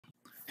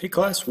Hey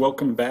class,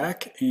 welcome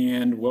back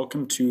and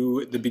welcome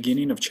to the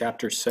beginning of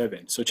chapter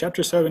 7. So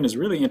chapter 7 is a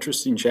really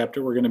interesting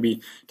chapter. We're going to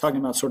be talking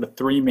about sort of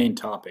three main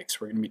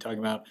topics. We're going to be talking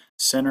about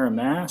center of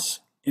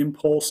mass,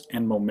 impulse,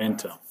 and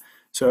momentum.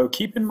 So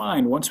keep in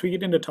mind, once we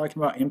get into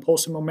talking about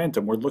impulse and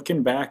momentum, we're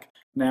looking back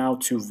now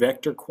to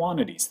vector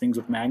quantities, things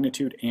with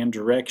magnitude and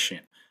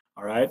direction.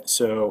 All right,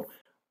 so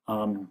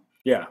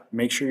yeah,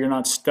 make sure you're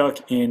not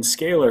stuck in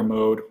scalar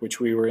mode, which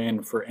we were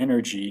in for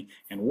energy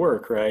and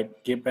work, right?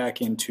 Get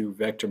back into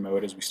vector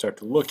mode as we start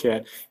to look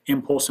at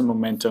impulse and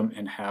momentum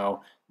and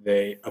how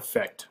they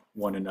affect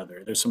one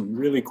another. There's some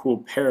really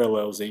cool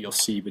parallels that you'll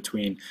see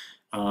between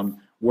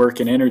work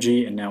and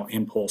energy and now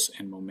impulse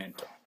and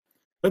momentum.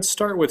 Let's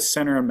start with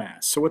center of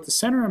mass. So what the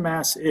center of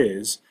mass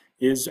is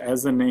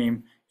as the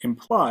name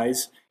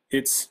implies,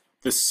 it's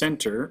the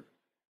center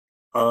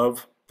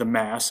of the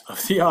mass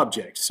of the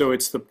object. So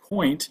it's the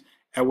point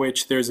at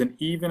which there's an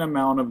even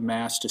amount of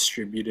mass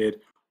distributed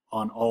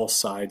on all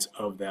sides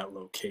of that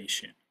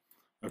location.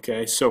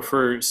 Okay, so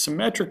for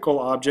symmetrical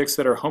objects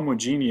that are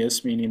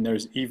homogeneous, meaning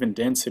there's even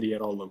density at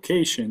all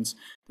locations,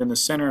 then the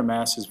center of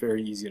mass is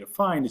very easy to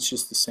find. It's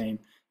just the same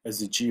as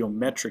the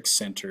geometric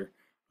center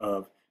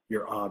of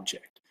your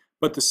object.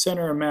 But the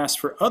center of mass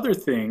for other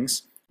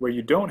things where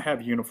you don't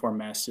have uniform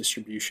mass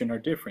distribution are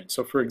different.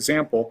 So for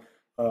example,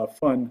 a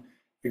fun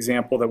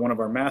example that one of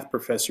our math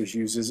professors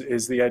uses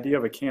is the idea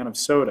of a can of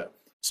soda.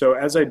 So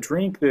as I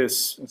drink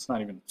this, it's not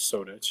even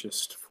soda, it's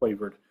just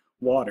flavored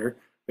water,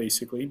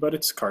 basically, but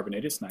it's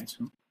carbonated, it's nice.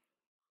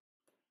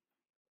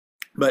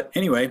 But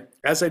anyway,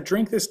 as I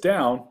drink this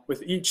down,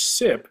 with each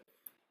sip,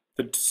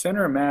 the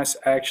center of mass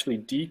actually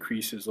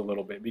decreases a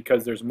little bit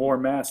because there's more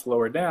mass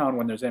lower down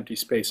when there's empty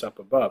space up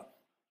above.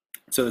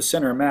 So the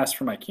center of mass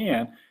for my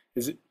can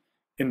is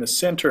in the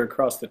center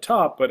across the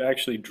top, but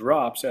actually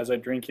drops as I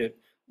drink it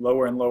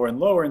lower and lower and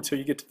lower until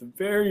you get to the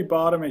very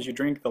bottom. As you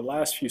drink the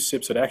last few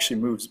sips, it actually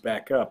moves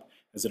back up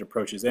as it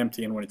approaches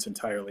empty, and when it's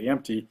entirely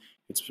empty,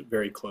 it's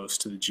very close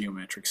to the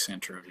geometric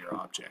center of your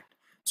object.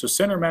 So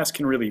center mass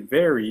can really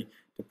vary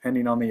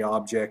depending on the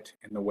object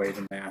and the way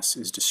the mass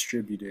is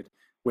distributed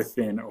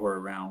within or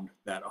around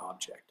that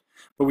object.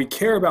 But we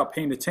care about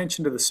paying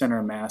attention to the center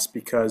of mass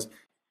because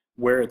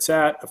where it's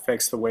at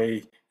affects the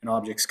way an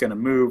object's going to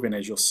move, and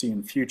as you'll see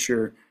in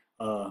future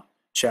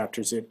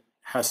chapters, it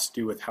has to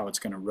do with how it's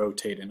going to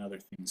rotate and other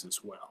things as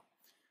well.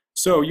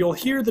 So you'll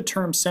hear the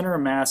term center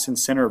of mass and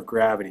center of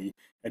gravity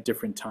at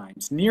different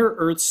times. Near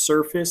Earth's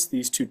surface,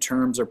 these two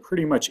terms are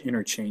pretty much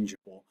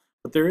interchangeable,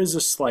 but there is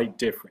a slight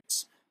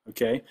difference.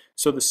 Okay,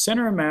 so the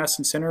center of mass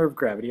and center of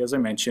gravity, as I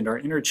mentioned, are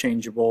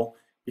interchangeable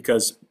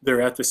because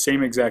they're at the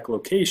same exact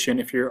location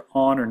if you're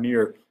on or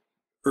near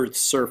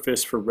Earth's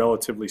surface for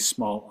relatively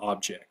small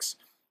objects.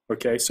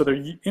 Okay, so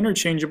they're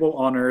interchangeable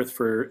on Earth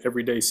for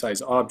everyday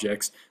size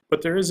objects,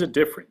 but there is a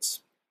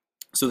difference.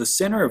 So the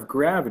center of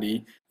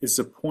gravity is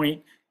the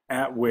point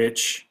at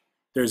which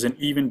there's an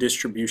even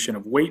distribution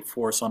of weight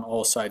force on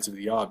all sides of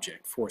the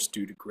object, force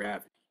due to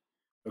gravity.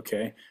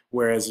 Okay,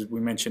 whereas as we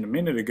mentioned a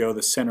minute ago,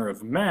 the center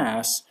of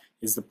mass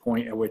is the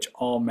point at which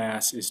all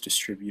mass is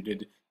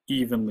distributed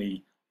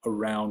evenly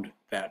around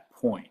that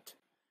point.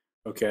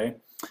 Okay.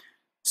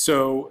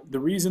 So the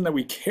reason that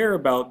we care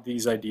about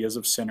these ideas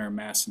of center of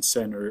mass and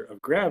center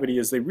of gravity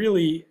is they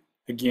really,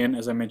 again,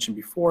 as I mentioned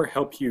before,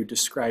 help you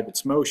describe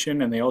its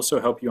motion, and they also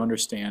help you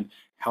understand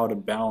how to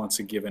balance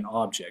a given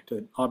object.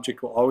 An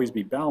object will always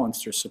be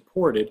balanced or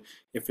supported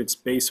if its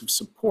base of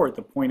support,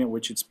 the point at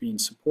which it's being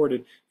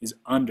supported, is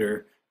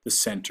under the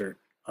center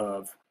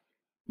of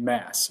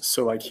mass.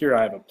 So like here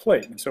I have a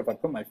plate, and so if I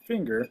put my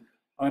finger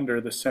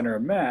under the center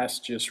of mass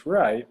just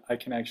right, I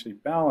can actually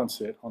balance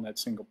it on that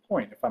single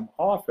point. If I'm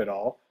off at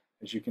all,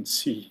 as you can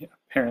see,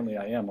 apparently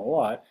I am a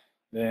lot,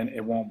 then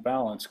it won't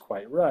balance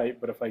quite right.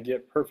 But if I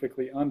get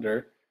perfectly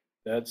under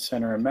that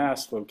center of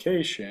mass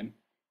location,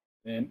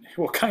 then it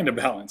will kind of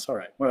balance. All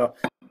right, well,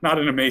 not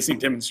an amazing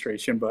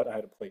demonstration, but I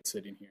had a plate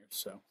sitting here,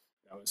 so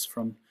that was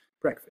from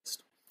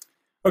breakfast.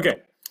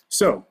 Okay,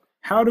 so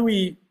how do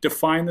we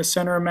define the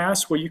center of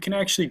mass? Well, you can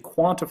actually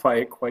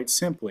quantify it quite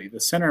simply.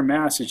 The center of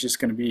mass is just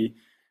going to be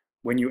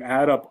when you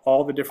add up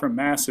all the different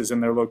masses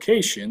and their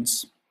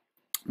locations,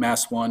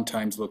 mass 1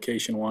 times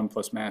location 1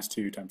 plus mass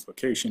 2 times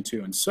location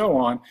 2 and so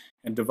on,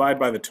 and divide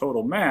by the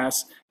total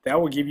mass,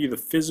 that will give you the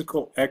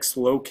physical x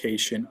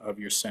location of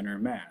your center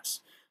of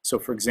mass. So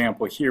for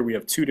example, here we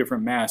have two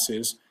different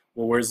masses.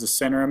 Well, where's the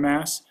center of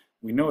mass?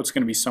 We know it's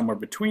going to be somewhere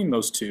between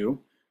those two.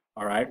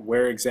 All right,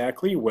 where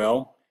exactly?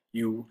 Well,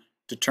 you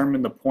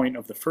determine the point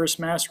of the first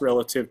mass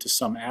relative to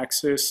some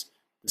axis,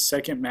 the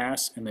second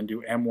mass, and then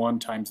do m1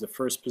 times the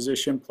first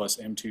position plus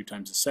m2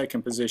 times the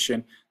second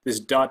position. This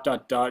dot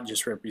dot dot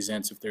just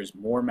represents if there's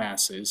more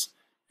masses,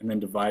 and then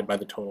divide by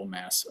the total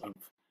mass of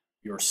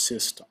your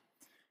system.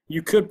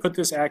 You could put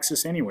this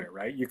axis anywhere,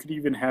 right? You could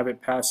even have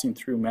it passing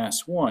through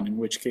mass 1, in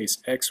which case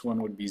x1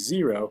 would be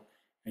 0,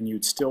 and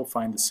you'd still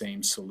find the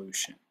same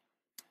solution.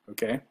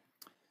 Okay?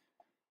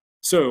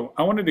 So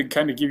I wanted to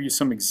kind of give you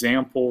some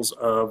examples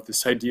of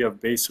this idea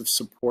of base of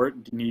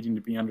support needing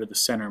to be under the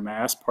center of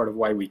mass, part of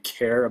why we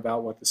care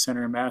about what the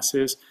center of mass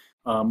is.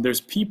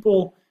 There's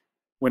people,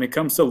 when it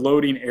comes to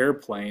loading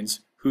airplanes,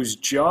 whose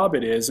job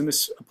it is, and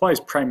this applies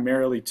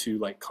primarily to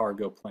like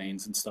cargo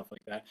planes and stuff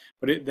like that,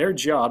 but their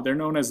job, they're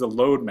known as the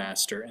load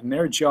master, and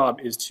their job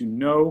is to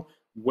know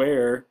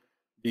where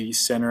the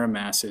center of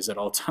mass is at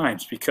all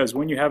times. Because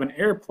when you have an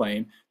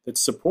airplane that's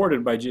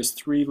supported by just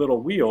 3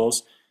 little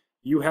wheels,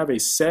 you have a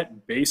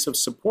set base of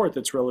support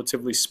that's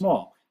relatively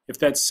small. If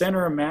that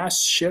center of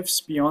mass shifts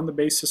beyond the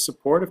base of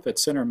support, if that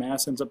center of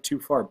mass ends up too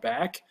far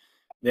back,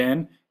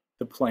 then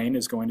the plane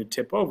is going to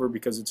tip over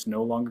because it's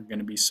no longer going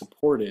to be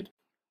supported,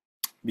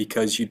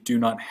 because you do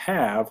not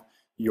have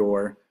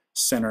your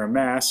center of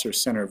mass or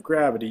center of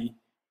gravity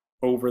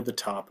over the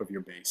top of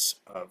your base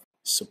of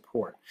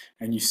support.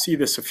 And you see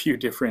this a few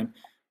different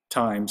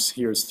times.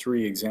 Here's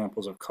 3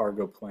 examples of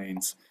cargo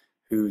planes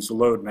whose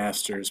load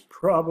masters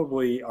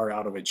probably are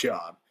out of a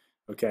job,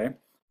 okay?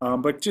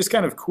 But just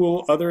kind of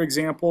cool other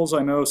examples.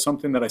 I know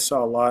something that I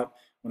saw a lot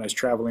when I was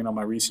traveling on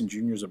my recent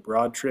juniors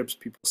abroad trips,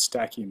 people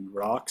stacking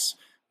rocks,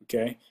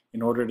 okay?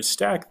 In order to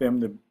stack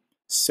them, the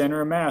center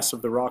of mass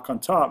of the rock on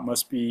top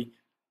must be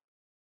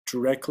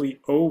directly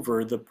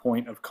over the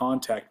point of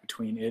contact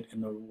between it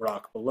and the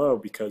rock below,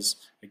 because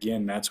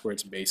again, that's where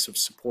its base of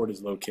support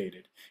is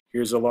located.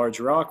 Here's a large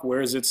rock.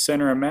 Where is its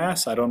center of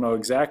mass? I don't know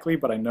exactly,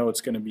 but I know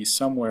it's going to be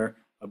somewhere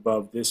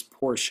above this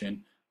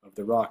portion of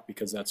the rock,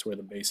 because that's where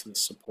the base of the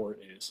support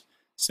is.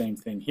 Same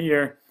thing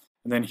here.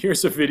 And then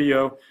here's a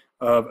video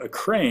of a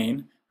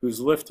crane who's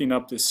lifting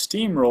up this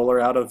steamroller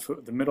out of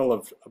the middle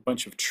of a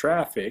bunch of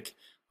traffic,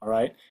 all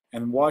right?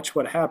 And watch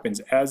what happens.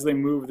 As they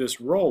move this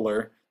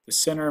roller, the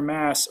center of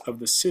mass of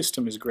the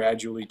system is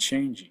gradually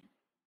changing.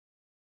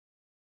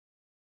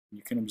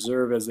 You can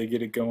observe as they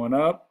get it going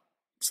up,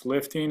 it's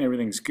lifting,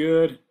 everything's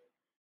good.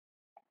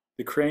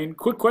 The crane,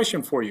 quick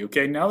question for you,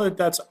 okay? Now that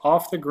that's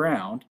off the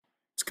ground,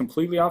 it's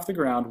completely off the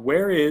ground,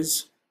 where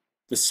is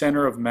the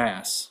center of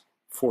mass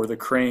for the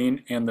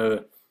crane and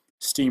the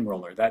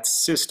steamroller, that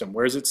system?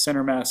 Where's its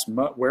center mass?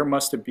 Where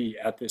must it be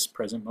at this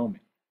present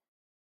moment?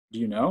 Do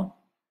you know?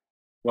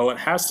 Well, it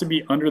has to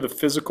be under the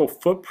physical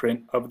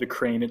footprint of the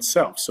crane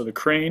itself. So the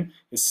crane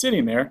is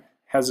sitting there,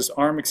 has this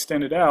arm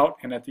extended out,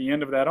 and at the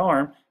end of that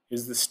arm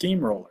is the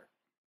steamroller.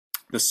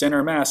 The center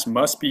of mass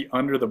must be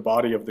under the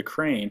body of the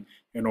crane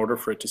in order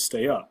for it to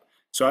stay up.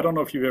 So I don't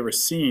know if you've ever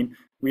seen,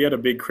 we had a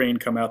big crane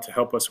come out to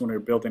help us when we were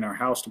building our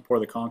house to pour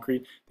the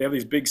concrete. They have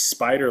these big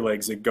spider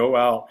legs that go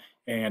out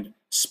and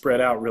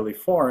spread out really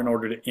far in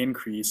order to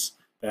increase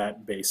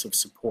that base of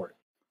support.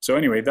 So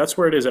anyway, that's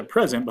where it is at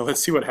present, but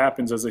let's see what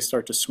happens as they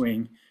start to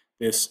swing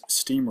this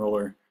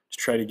steamroller to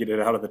try to get it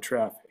out of the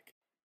traffic.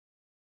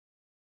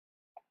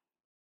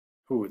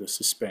 Ooh, the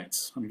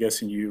suspense. I'm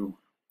guessing you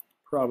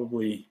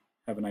probably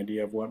have an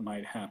idea of what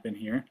might happen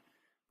here.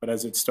 But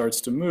as it starts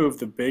to move,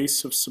 the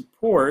base of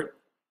support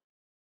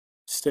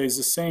stays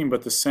the same,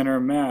 but the center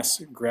of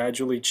mass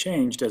gradually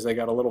changed as I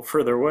got a little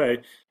further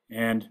away,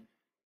 and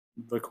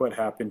look what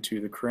happened to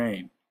the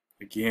crane.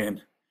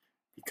 Again,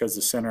 because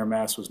the center of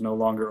mass was no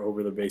longer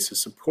over the base of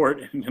support,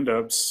 it ended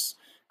up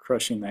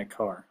crushing that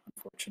car,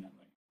 unfortunately.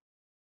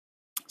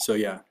 So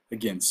yeah,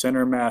 again,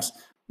 center of mass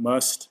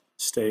must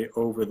stay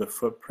over the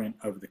footprint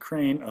of the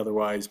crane,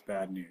 otherwise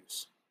bad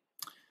news.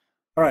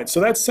 All right, so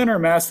that's center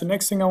of mass. The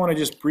next thing I want to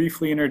just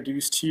briefly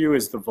introduce to you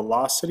is the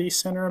velocity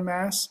center of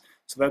mass.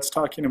 So that's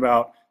talking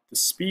about the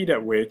speed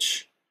at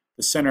which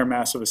the center of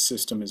mass of a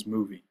system is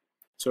moving.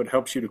 So it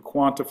helps you to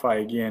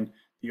quantify, again,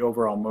 the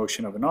overall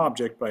motion of an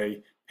object by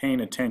paying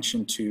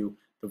attention to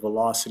the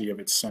velocity of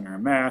its center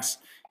of mass.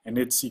 And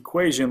its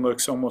equation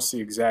looks almost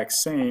the exact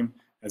same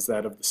as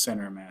that of the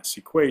center of mass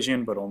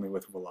equation, but only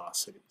with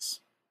velocities.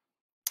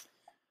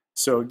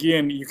 So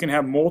again, you can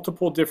have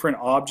multiple different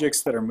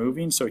objects that are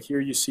moving. So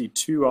here you see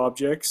 2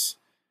 objects,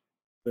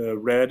 the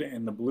red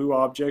and the blue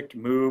object,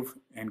 move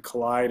and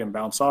collide and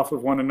bounce off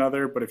of one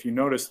another. But if you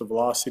notice, the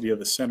velocity of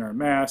the center of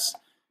mass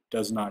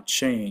does not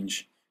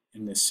change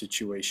in this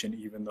situation,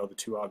 even though the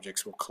 2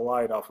 objects will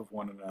collide off of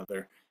one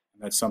another.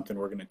 And that's something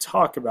we're going to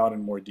talk about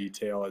in more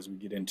detail as we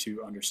get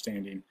into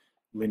understanding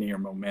linear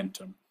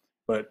momentum.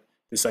 But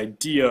this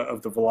idea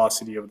of the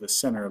velocity of the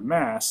center of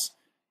mass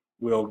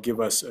will give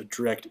us a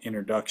direct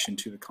introduction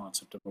to the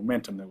concept of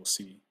momentum that we'll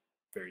see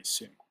very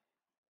soon.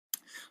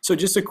 So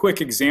just a quick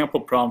example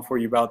problem for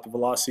you about the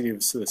velocity of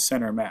the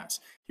center of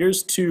mass.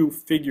 Here's 2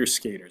 figure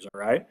skaters,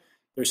 all right?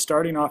 They're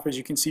starting off, as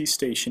you can see,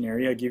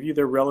 stationary. I give you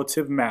their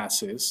relative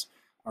masses,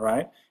 all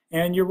right?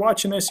 And you're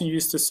watching this and you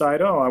just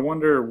decide, oh, I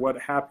wonder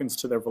what happens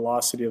to their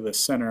velocity of the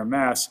center of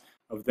mass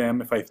of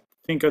them. If I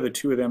think of the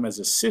 2 of them as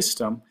a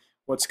system,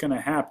 what's going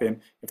to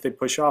happen if they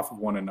push off of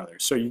one another?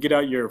 So you get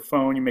out your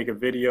phone, you make a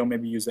video,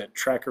 maybe use that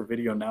tracker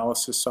video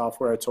analysis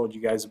software I told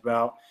you guys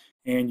about,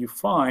 and you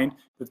find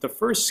that the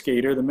first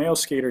skater, the male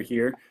skater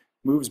here,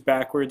 moves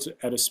backwards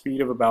at a speed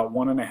of about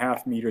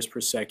 1.5 meters per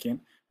second,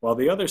 while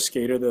the other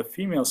skater, the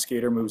female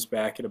skater, moves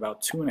back at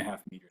about 2.5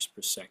 meters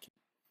per second.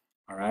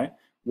 All right?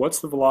 what's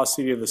the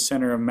velocity of the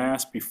center of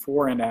mass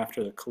before and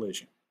after the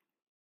collision?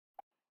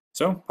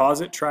 So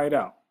pause it, try it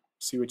out,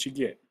 see what you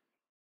get.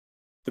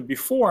 The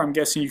before, I'm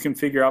guessing you can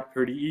figure out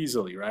pretty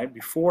easily, right?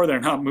 Before, they're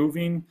not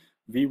moving,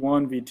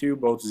 v1, v2,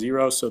 both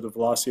 0, so the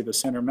velocity of the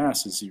center of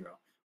mass is 0.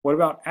 What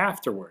about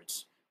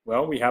afterwards?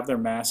 Well, we have their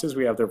masses,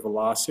 we have their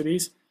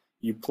velocities.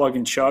 You plug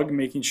and chug,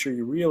 making sure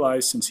you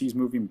realize since he's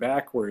moving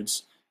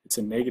backwards, it's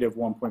a negative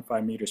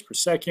 1.5 meters per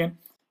second,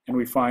 and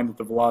we find that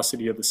the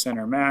velocity of the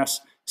center of mass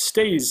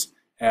stays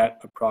at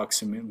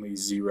approximately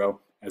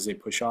 0 as they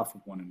push off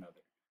of one another.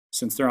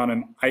 Since they're on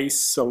an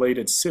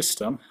isolated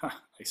system,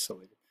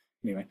 isolated.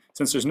 Anyway,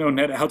 since there's no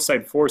net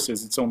outside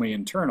forces, it's only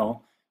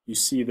internal, you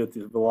see that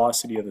the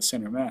velocity of the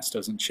center of mass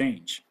doesn't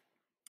change.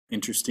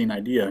 Interesting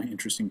idea,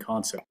 interesting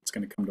concept. It's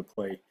going to come to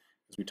play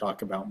as we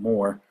talk about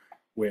more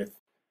with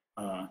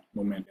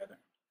momentum.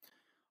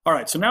 All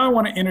right, so now I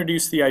want to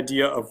introduce the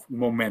idea of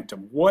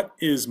momentum. What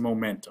is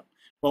momentum?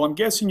 Well, I'm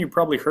guessing you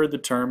probably heard the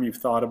term, you've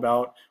thought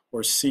about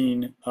or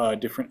seen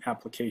different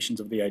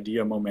applications of the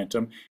idea of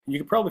momentum. And you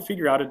can probably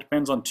figure out it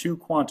depends on two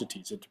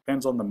quantities. It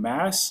depends on the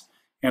mass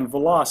and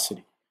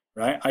velocity.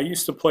 Right? I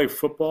used to play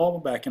football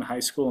back in high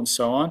school and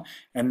so on,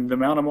 and the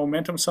amount of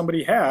momentum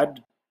somebody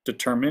had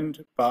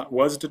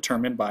was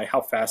determined by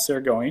how fast they're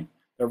going,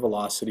 their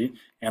velocity,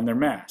 and their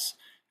mass.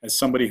 As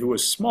somebody who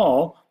was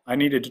small, I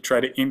needed to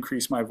try to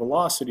increase my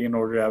velocity in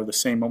order to have the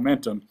same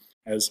momentum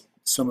as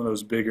some of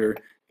those bigger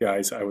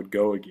guys I would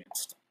go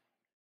against.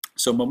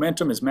 So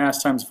momentum is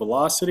mass times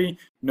velocity.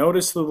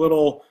 Notice the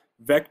little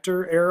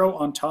vector arrow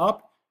on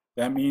top.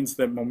 That means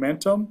that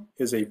momentum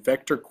is a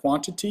vector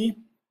quantity.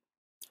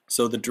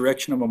 So the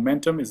direction of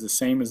momentum is the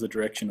same as the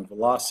direction of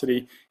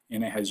velocity,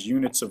 and it has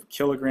units of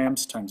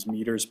kilograms times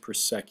meters per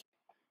second.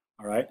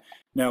 All right.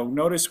 Now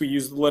notice we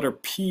use the letter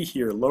P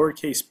here,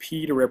 lowercase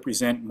p, to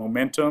represent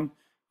momentum.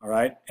 All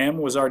right. M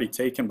was already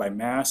taken by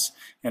mass,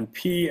 and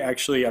P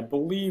actually, I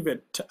believe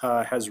it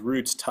has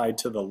roots tied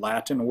to the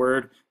Latin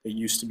word that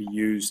used to be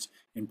used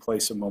in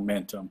place of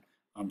momentum.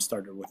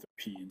 Started with a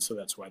P, and so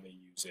that's why they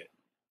use it.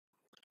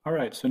 All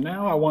right. So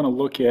now I want to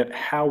look at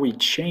how we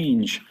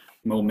change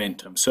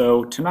momentum.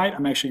 So tonight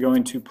I'm actually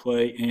going to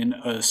play in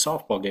a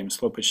softball game, a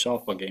slow pitch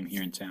softball game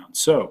here in town.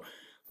 So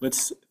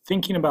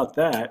thinking about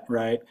that,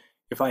 right?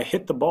 If I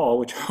hit the ball,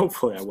 which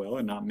hopefully I will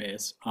and not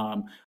miss,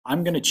 I'm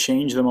going to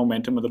change the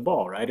momentum of the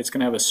ball, right? It's going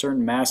to have a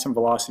certain mass and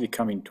velocity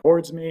coming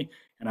towards me,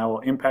 and I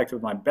will impact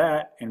with my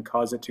bat and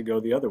cause it to go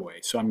the other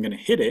way. So I'm going to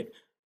hit it,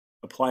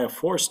 apply a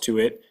force to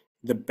it.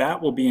 The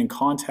bat will be in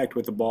contact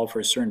with the ball for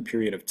a certain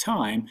period of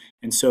time,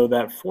 and so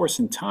that force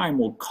and time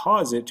will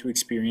cause it to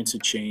experience a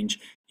change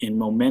in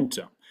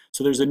momentum.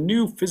 So there's a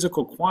new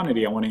physical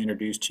quantity I want to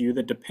introduce to you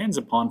that depends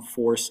upon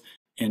force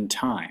and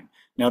time.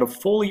 Now, to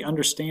fully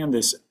understand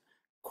this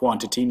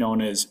quantity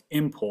known as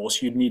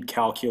impulse, you'd need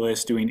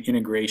calculus, doing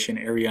integration,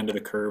 area under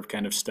the curve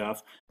kind of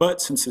stuff.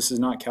 But since this is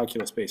not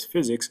calculus-based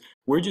physics,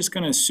 we're just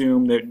going to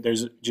assume that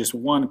there's just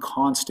one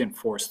constant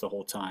force the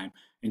whole time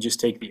and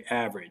just take the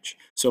average.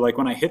 So like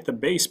when I hit the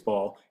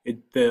baseball,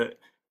 the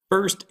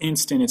first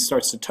instant it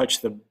starts to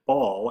touch the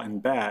ball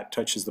and bat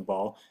touches the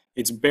ball,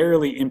 it's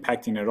barely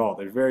impacting at all.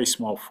 There's very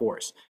small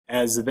force.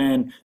 As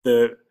then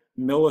the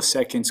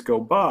milliseconds go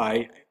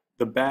by,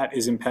 the bat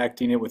is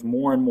impacting it with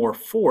more and more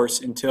force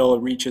until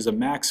it reaches a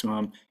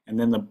maximum, and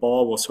then the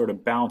ball will sort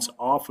of bounce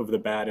off of the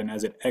bat, and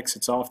as it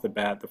exits off the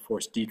bat, the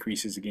force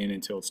decreases again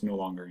until it's no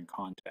longer in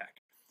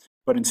contact.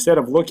 But instead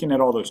of looking at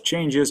all those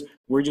changes,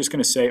 we're just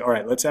going to say, all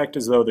right, let's act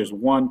as though there's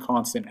one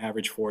constant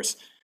average force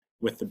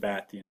with the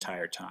bat the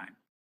entire time.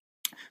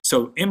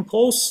 So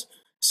impulse,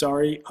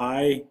 sorry,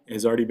 I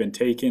has already been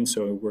taken,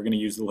 so we're going to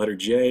use the letter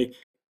J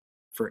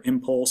for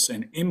impulse,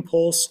 and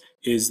impulse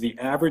is the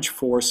average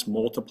force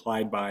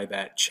multiplied by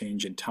that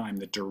change in time,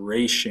 the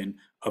duration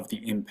of the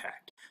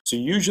impact. So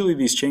usually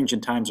these change in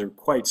times are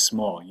quite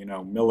small, you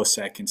know,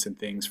 milliseconds and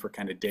things for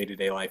kind of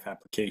day-to-day life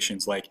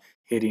applications like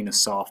hitting a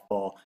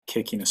softball,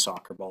 kicking a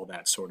soccer ball,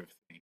 that sort of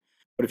thing.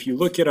 But if you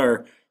look at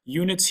our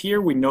units here,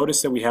 we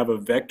notice that we have a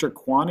vector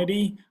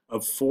quantity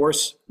of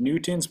force,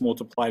 newtons,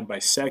 multiplied by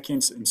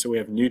seconds, and so we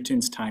have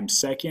newtons times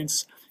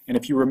seconds. And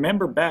if you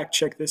remember back,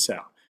 check this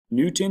out.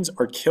 Newtons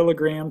are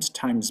kilograms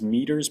times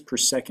meters per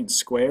second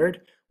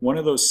squared. One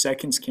of those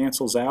seconds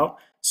cancels out,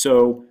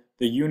 so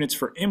the units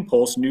for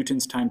impulse,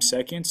 newtons times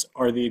seconds,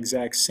 are the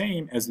exact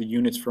same as the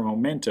units for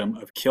momentum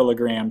of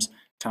kilograms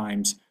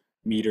times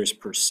meters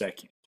per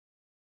second.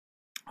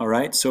 All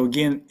right, so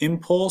again,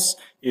 impulse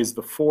is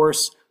the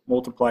force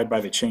multiplied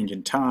by the change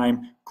in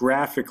time.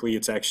 Graphically,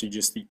 it's actually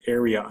just the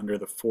area under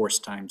the force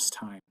times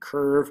time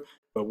curve,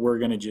 but we're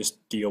going to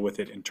just deal with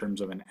it in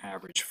terms of an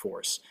average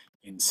force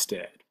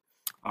instead.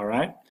 All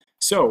right,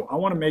 so I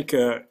want to make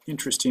an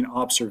interesting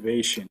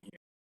observation here.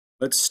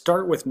 Let's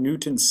start with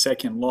Newton's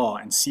second law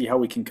and see how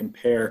we can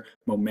compare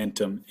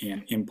momentum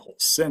and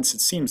impulse. Since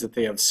it seems that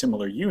they have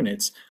similar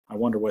units, I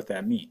wonder what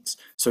that means.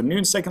 So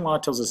Newton's second law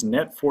tells us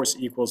net force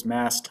equals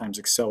mass times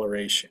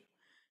acceleration.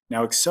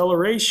 Now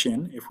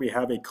acceleration, if we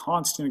have a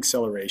constant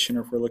acceleration,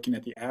 or if we're looking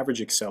at the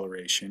average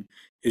acceleration,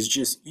 is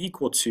just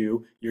equal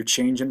to your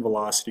change in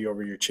velocity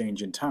over your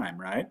change in time,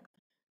 right?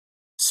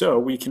 So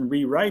we can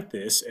rewrite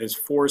this as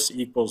force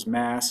equals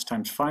mass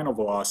times final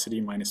velocity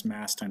minus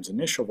mass times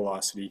initial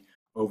velocity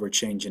over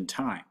change in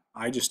time.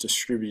 I just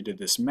distributed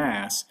this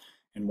mass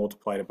and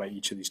multiplied it by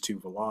each of these two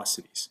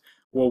velocities.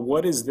 Well,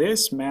 what is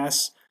this?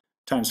 Mass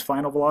times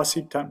final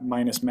velocity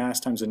minus mass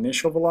times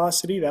initial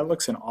velocity? That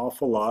looks an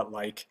awful lot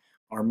like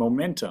our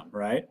momentum,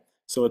 right?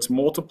 So let's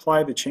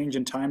multiply the change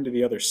in time to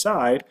the other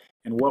side,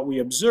 and what we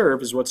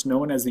observe is what's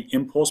known as the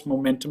impulse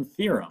momentum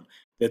theorem,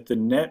 that the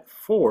net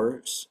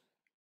force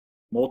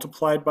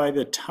multiplied by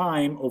the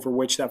time over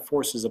which that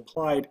force is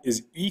applied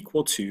is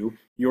equal to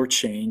your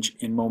change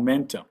in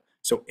momentum.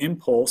 So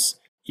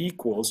impulse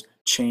equals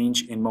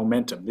change in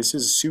momentum. This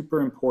is super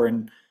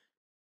important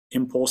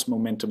impulse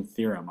momentum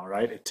theorem, all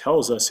right? It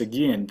tells us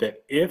again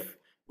that if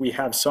we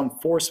have some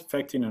force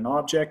affecting an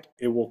object,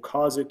 it will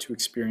cause it to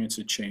experience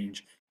a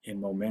change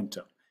in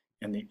momentum.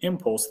 And the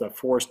impulse, the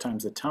force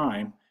times the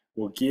time,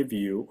 will give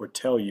you or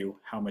tell you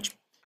how much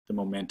the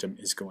momentum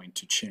is going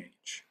to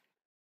change.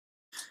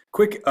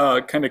 Quick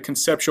kind of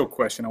conceptual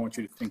question I want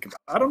you to think about.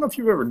 I don't know if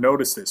you've ever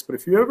noticed this, but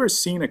if you've ever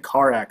seen a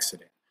car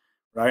accident,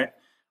 right?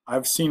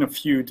 I've seen a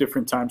few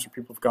different times where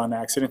people have gotten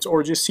accidents,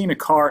 or just seen a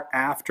car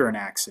after an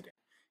accident.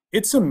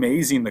 It's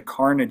amazing the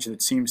carnage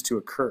that seems to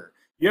occur.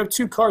 You have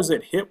two cars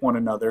that hit one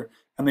another,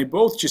 and they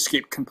both just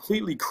get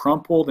completely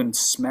crumpled and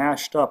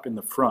smashed up in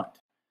the front.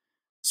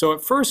 So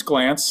at first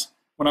glance,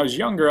 when I was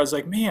younger, I was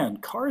like, man,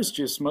 cars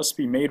just must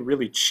be made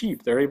really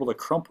cheap. They're able to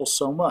crumple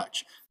so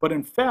much. But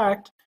in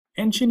fact,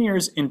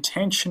 engineers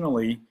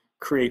intentionally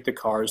create the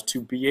cars to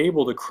be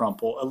able to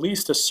crumple at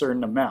least a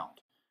certain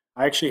amount.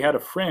 I actually had a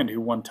friend who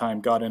one time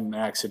got in an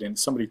accident.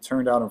 Somebody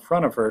turned out in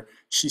front of her.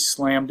 She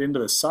slammed into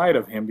the side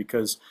of him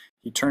because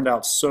he turned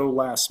out so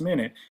last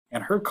minute,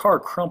 and her car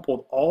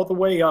crumpled all the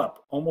way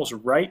up, almost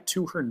right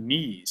to her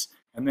knees,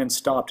 and then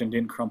stopped and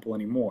didn't crumple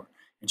anymore.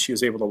 And she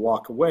was able to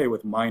walk away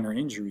with minor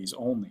injuries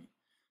only.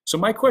 So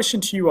my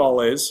question to you all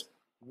is,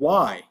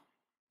 why?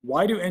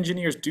 Why do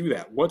engineers do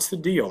that? What's the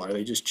deal? Are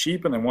they just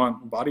cheap and they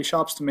want body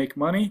shops to make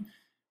money?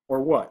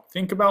 Or what?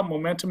 Think about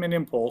momentum and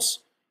impulse,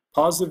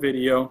 pause the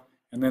video,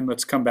 and then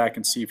let's come back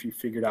and see if you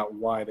figured out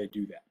why they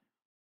do that.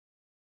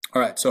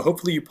 All right, so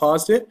hopefully you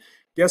paused it.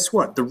 Guess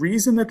what? The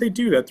reason that they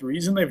do that, the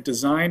reason they've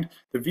designed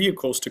the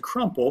vehicles to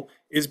crumple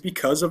is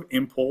because of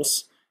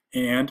impulse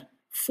and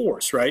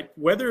force, right?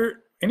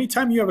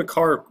 Anytime you have a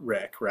car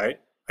wreck, right,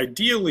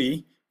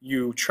 ideally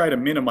you try to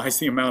minimize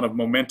the amount of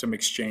momentum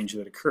exchange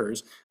that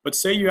occurs. But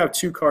say you have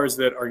two cars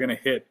that are going to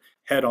hit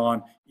head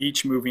on,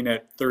 each moving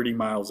at 30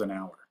 miles an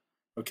hour.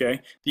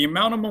 Okay? The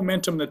amount of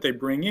momentum that they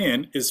bring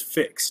in is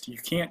fixed. You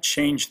can't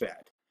change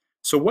that.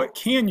 So what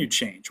can you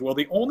change? Well,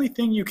 the only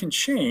thing you can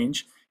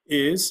change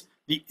is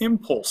the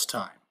impulse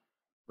time,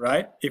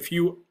 right? If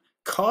you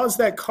cause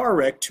that car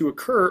wreck to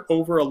occur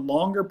over a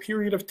longer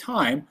period of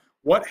time,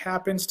 what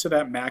happens to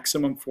that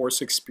maximum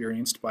force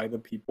experienced by the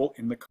people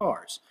in the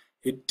cars?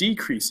 It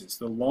decreases.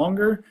 The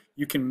longer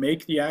you can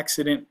make the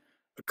accident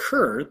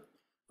occur,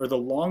 or the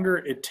longer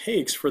it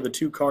takes for the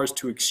two cars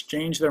to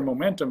exchange their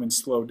momentum and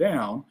slow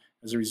down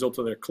as a result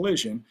of their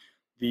collision,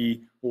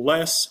 the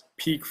less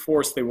peak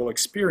force they will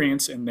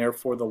experience, and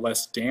therefore the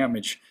less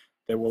damage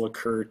that will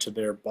occur to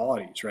their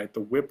bodies, right?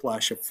 The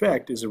whiplash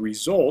effect is a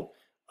result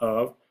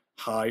of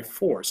high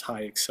force,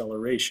 high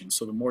acceleration.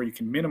 So the more you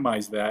can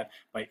minimize that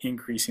by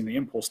increasing the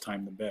impulse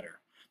time, the better.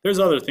 There's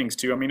other things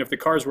too. I mean, if the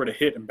cars were to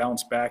hit and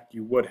bounce back,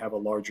 you would have a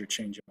larger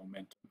change in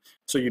momentum.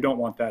 So you don't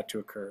want that to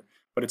occur.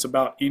 But it's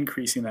about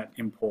increasing that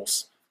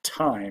impulse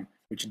time,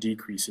 which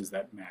decreases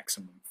that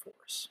maximum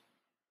force.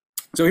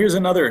 So here's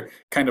another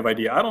kind of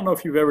idea. I don't know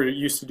if you've ever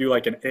used to do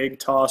like an egg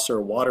toss or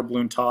a water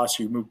balloon toss.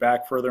 You move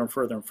back further and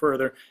further and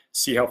further,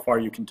 see how far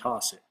you can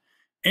toss it.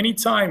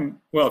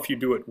 Anytime, well, if you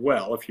do it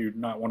well, if you're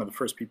not one of the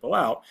first people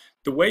out,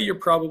 the way you're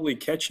probably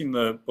catching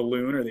the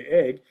balloon or the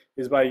egg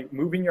is by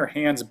moving your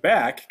hands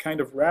back kind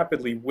of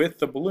rapidly with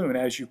the balloon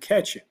as you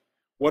catch it.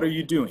 What are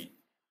you doing?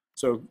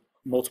 So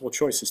multiple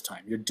choices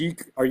time.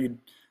 Are you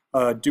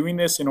doing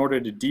this in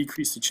order to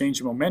decrease the change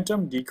in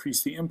momentum,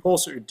 decrease the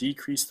impulse, or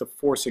decrease the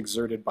force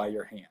exerted by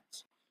your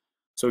hands?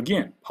 So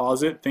again,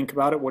 pause it, think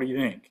about it. What do you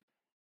think?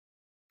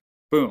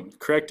 Boom. The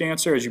correct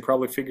answer, as you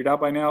probably figured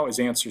out by now, is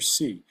answer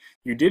C.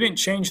 You didn't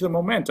change the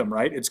momentum,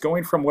 right? It's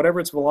going from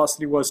whatever its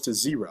velocity was to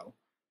 0.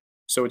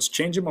 So its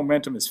change in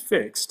momentum is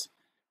fixed.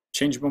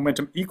 Change in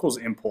momentum equals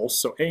impulse.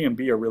 So A and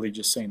B are really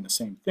just saying the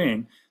same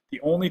thing.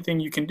 The only thing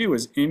you can do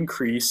is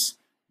increase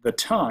the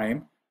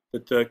time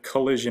that the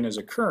collision is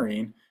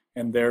occurring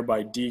and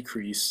thereby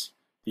decrease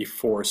the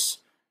force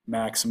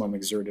maximum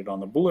exerted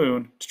on the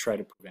balloon to try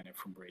to prevent it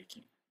from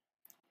breaking.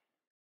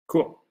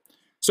 Cool.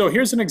 So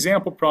here's an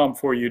example problem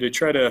for you to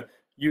try to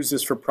use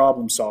this for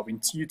problem solving.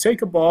 So you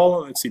take a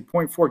ball, let's see,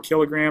 0.4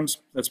 kilograms.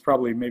 That's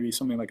probably maybe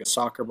something like a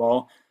soccer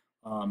ball.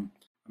 I'm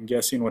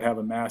guessing would have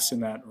a mass in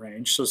that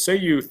range. So say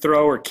you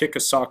throw or kick a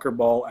soccer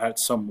ball at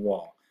some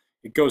wall.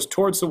 It goes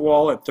towards the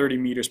wall at 30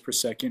 meters per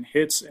second,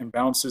 hits and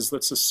bounces.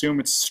 Let's assume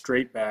it's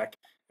straight back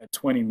at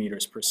 20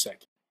 meters per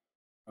second.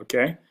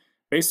 Okay?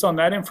 Based on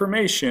that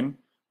information,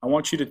 I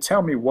want you to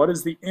tell me what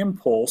is the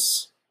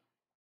impulse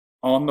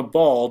on the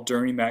ball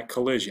during that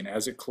collision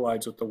as it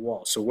collides with the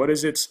wall. So what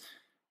is its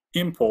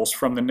impulse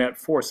from the net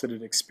force that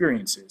it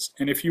experiences?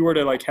 And if you were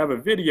to like have a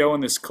video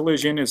and this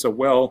collision is a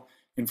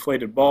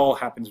well-inflated ball,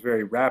 happens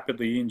very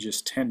rapidly in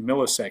just 10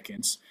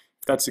 milliseconds,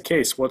 if that's the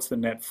case, what's the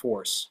net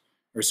force?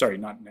 Or sorry,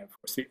 not net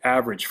force, the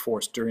average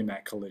force during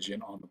that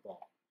collision on the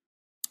ball.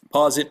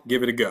 Pause it,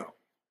 give it a go.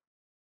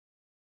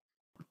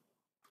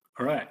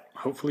 All right,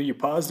 hopefully you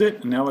paused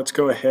it, and now let's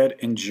go ahead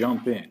and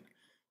jump in.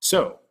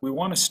 So we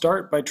want to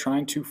start by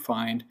trying to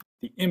find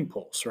the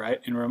impulse, right?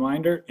 And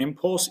reminder,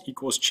 impulse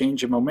equals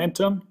change in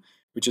momentum,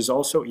 which is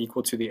also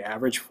equal to the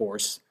average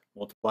force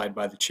multiplied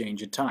by the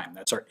change in time.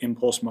 That's our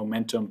impulse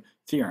momentum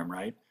theorem,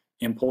 right?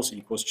 Impulse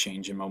equals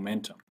change in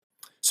momentum.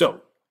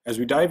 So as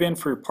we dive in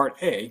for part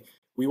A,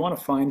 we want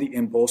to find the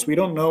impulse. We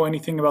don't know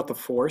anything about the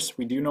force.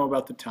 We do know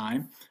about the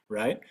time,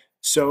 right?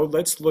 So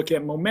let's look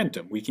at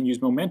momentum. We can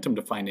use momentum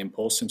to find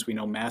impulse since we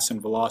know mass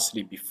and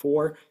velocity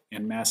before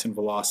and mass and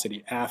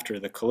velocity after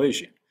the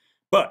collision.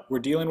 But we're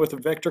dealing with a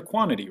vector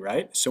quantity,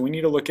 right? So we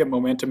need to look at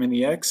momentum in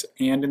the x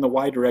and in the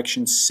y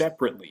direction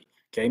separately.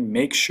 Okay,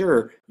 make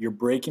sure you're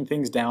breaking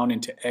things down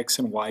into x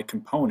and y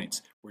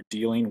components. We're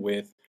dealing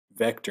with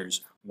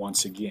vectors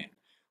once again.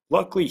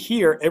 Luckily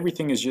here,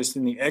 everything is just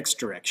in the x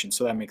direction,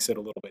 so that makes it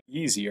a little bit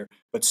easier,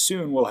 but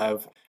soon we'll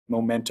have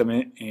momentum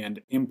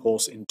and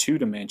impulse in 2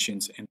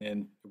 dimensions, and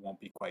then it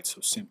won't be quite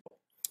so simple.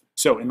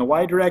 So in the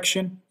y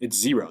direction, it's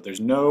 0.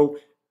 There's no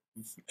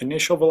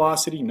initial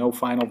velocity, no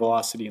final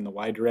velocity in the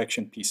y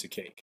direction, piece of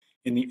cake.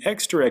 In the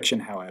x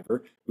direction,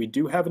 however, we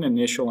do have an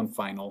initial and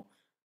final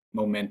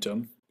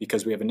momentum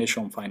because we have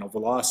initial and final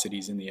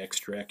velocities in the x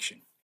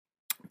direction.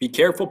 Be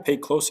careful, pay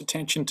close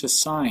attention to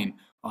sign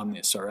on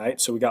this, all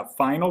right? So we got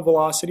final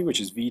velocity,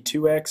 which is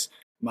v2x,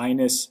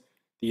 minus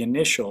the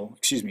initial,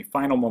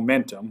 final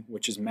momentum,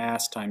 which is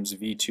mass times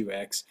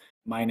v2x,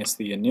 minus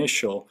the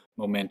initial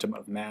momentum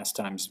of mass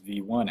times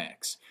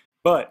v1x.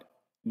 But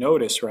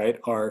notice, right,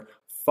 our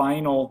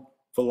final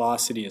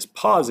velocity is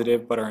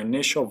positive, but our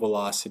initial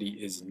velocity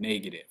is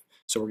negative.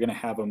 So we're going to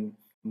have a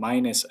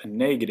minus a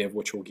negative,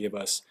 which will give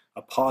us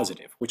a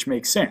positive, which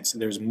makes sense.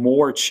 There's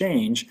more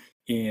change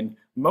in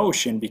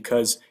motion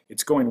because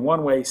it's going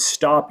one way,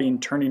 stopping,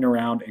 turning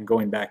around, and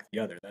going back the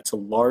other. That's a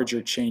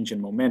larger change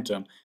in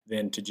momentum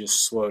than to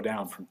just slow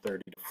down from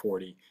 30 to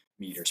 40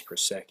 meters per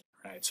second,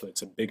 right? So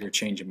it's a bigger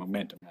change in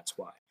momentum, that's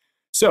why.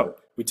 So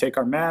we take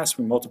our mass,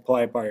 we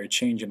multiply it by our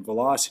change in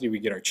velocity, we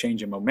get our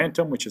change in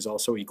momentum, which is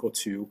also equal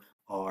to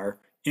our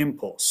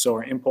impulse. So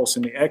our impulse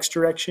in the x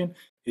direction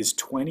is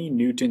 20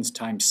 newtons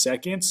times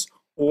seconds,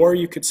 or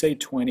you could say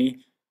 20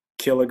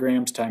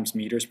 kilograms times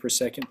meters per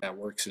second. That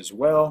works as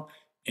well.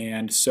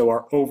 And so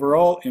our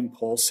overall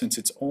impulse, since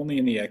it's only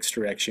in the x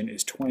direction,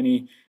 is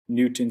 20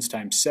 newtons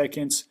times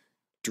seconds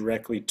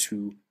directly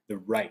to the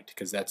right,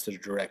 because that's the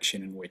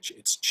direction in which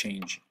it's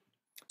changing.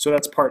 So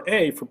that's part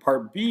A. For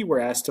part B, we're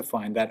asked to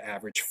find that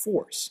average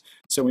force.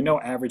 So we know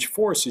average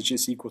force is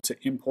just equal to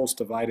impulse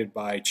divided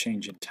by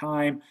change in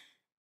time.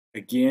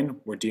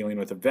 Again, we're dealing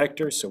with a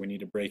vector, so we need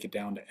to break it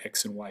down to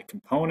x and y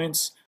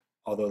components,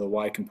 although the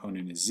y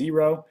component is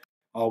 0.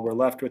 All we're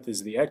left with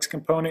is the x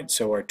component,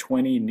 so our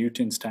 20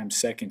 newtons times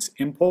seconds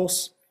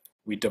impulse.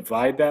 We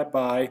divide that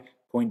by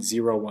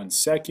 0.01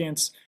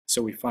 seconds,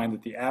 so we find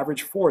that the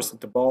average force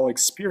that the ball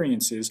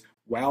experiences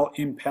while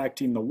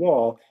impacting the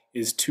wall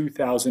is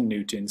 2,000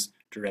 newtons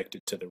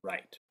directed to the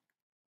right.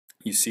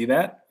 You see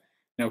that?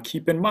 Now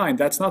keep in mind,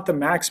 that's not the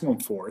maximum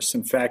force.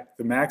 In fact,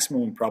 the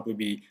maximum would probably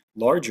be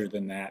larger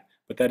than that,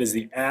 but that is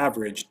the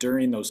average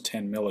during those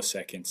 10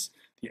 milliseconds,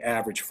 the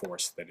average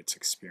force that it's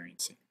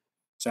experiencing.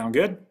 Sound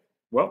good?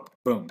 Well,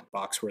 boom,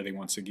 box worthy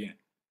once again.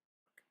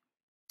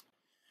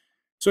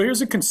 So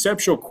here's a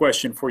conceptual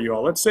question for you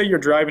all. Let's say you're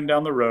driving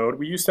down the road.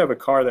 We used to have a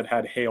car that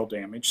had hail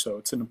damage, so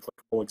it's an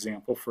applicable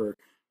example for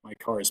my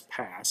car's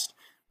past.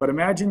 But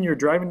imagine you're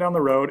driving down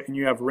the road and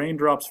you have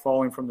raindrops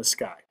falling from the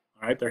sky.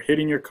 All right, they're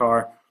hitting your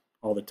car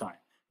all the time.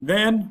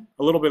 Then,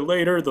 a little bit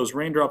later, those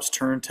raindrops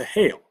turn to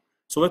hail.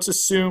 So let's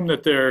assume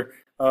that their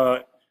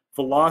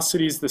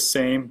velocity is the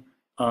same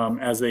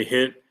as they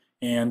hit,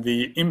 and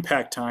the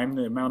impact time,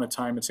 the amount of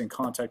time it's in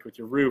contact with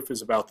your roof,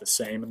 is about the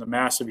same, and the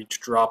mass of each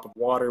drop of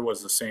water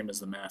was the same as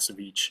the mass of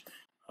each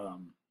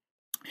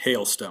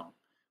hailstone.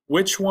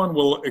 Which one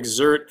will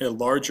exert a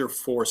larger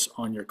force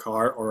on your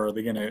car, or are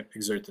they going to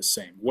exert the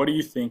same? What do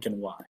you think and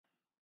why?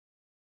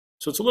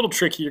 So it's a little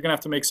tricky. You're going to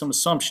have to make some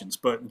assumptions,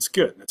 but it's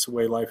good. That's the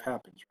way life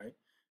happens, right?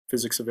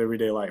 Physics of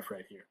everyday life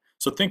right here.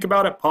 So think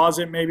about it, pause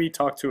it maybe,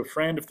 talk to a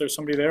friend if there's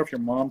somebody there. If your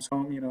mom's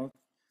home, you know,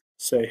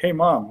 say, hey,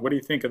 Mom, what do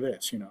you think of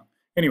this, you know?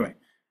 Anyway,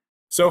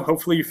 so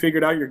hopefully you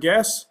figured out your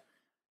guess.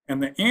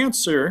 And the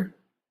answer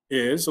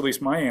is, at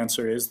least my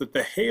answer is, that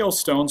the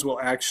hailstones will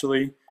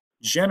actually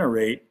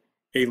generate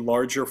a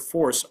larger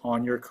force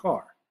on your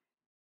car.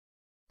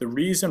 The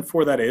reason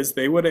for that is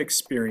they would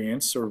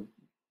experience or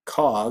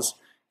cause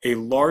a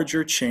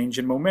larger change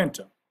in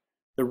momentum.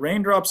 The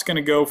raindrop's going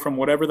to go from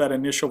whatever that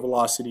initial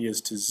velocity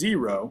is to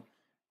 0,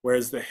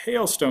 whereas the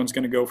hailstone's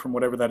going to go from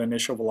whatever that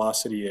initial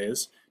velocity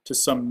is to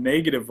some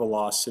negative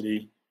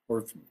velocity,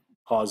 or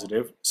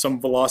positive, some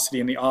velocity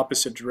in the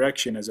opposite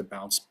direction as it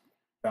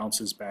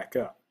bounces back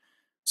up.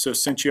 So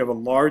since you have a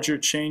larger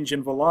change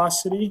in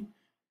velocity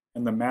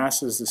and the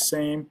mass is the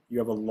same, you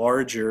have a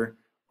larger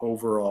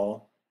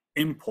overall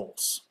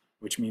impulse,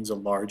 which means a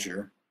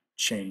larger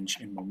change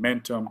in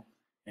momentum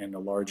and a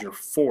larger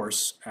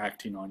force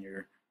acting on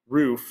your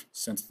roof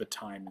since the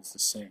time is the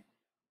same.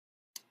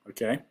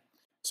 Okay,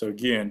 so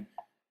again,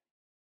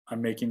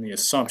 I'm making the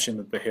assumption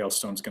that the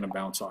hailstone's going to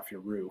bounce off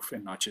your roof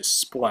and not just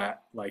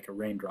splat like a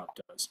raindrop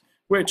does,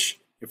 which,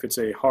 if it's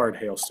a hard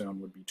hailstone,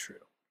 would be true.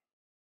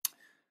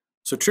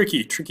 So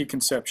tricky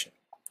conception.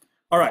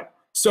 All right,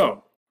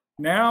 so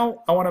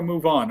now I want to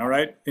move on, all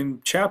right?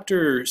 In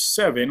chapter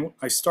 7,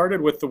 I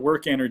started with the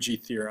work energy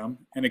theorem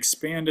and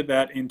expanded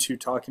that into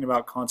talking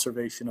about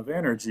conservation of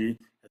energy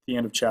at the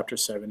end of chapter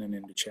 7 and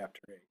into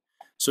chapter 8.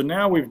 So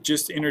now we've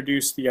just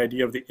introduced the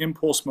idea of the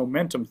impulse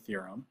momentum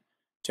theorem,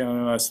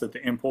 telling us that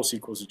the impulse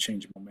equals a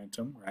change in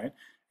momentum, right?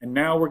 And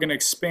now we're going to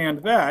expand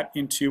that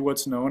into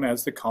what's known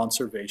as the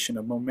conservation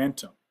of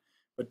momentum.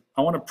 But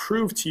I want to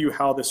prove to you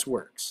how this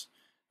works,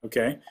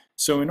 okay?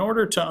 So in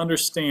order to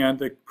understand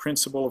the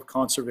principle of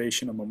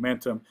conservation of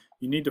momentum,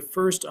 you need to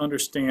first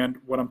understand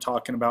what I'm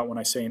talking about when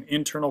I say an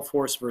internal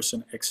force versus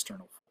an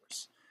external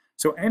force.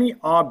 So any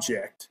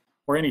object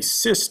or any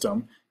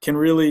system can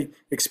really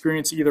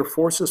experience either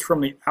forces from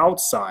the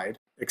outside,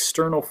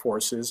 external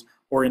forces,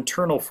 or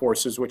internal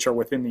forces which are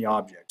within the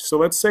object. So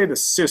let's say the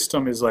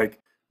system is like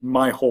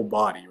my whole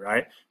body,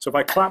 right? So if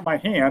I clap my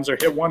hands or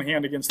hit one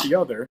hand against the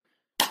other,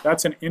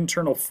 that's an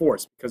internal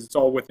force because it's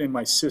all within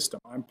my system.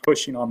 I'm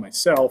pushing on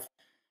myself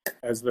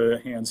as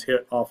the hands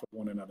hit off of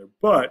one another.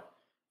 But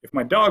if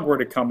my dog were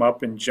to come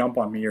up and jump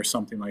on me or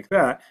something like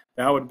that,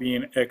 that would be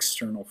an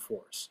external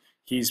force.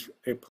 He's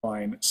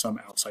applying some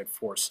outside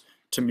force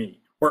to me.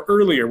 Or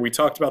earlier, we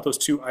talked about those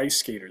two ice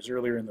skaters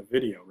earlier in the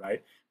video,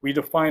 right? We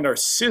defined our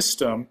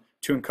system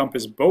to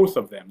encompass both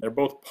of them. They're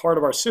both part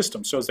of our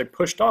system. So as they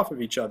pushed off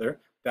of each other,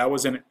 that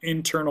was an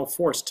internal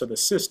force to the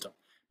system.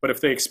 But if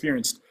they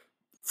experienced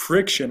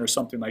friction or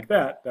something like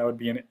that, that would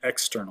be an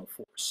external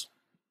force.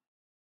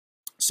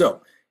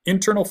 So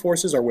internal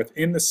forces are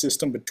within the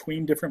system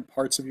between different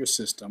parts of your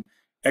system.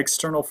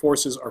 External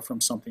forces are from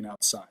something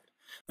outside.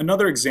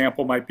 Another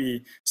example might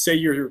be, say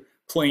you're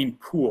playing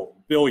pool,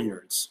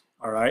 billiards,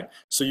 all right?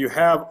 So you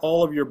have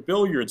all of your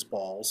billiards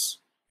balls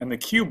and the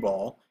cue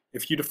ball.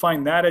 If you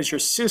define that as your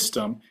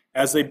system,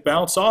 as they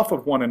bounce off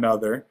of one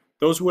another,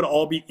 those would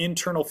all be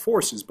internal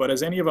forces. But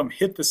as any of them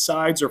hit the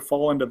sides or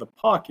fall into the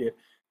pocket,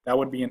 that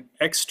would be an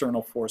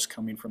external force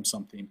coming from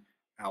something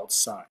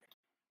outside.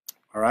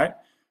 All right?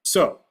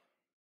 So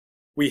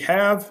we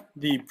have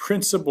the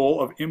principle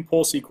of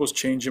impulse equals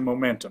change in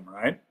momentum,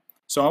 right?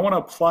 So I want to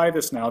apply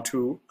this now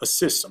to a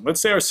system.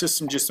 Let's say our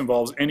system just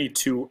involves any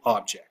two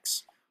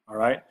objects, all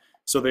right?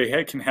 So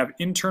they can have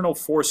internal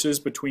forces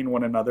between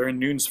one another, and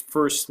Newton's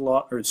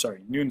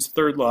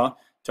third law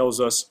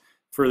tells us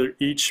for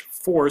each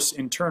force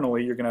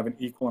internally, you're going to have an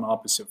equal and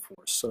opposite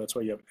force. So that's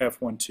why you have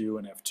F12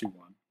 and F21.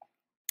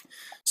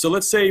 So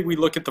let's say we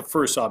look at the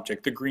first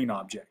object, the green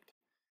object.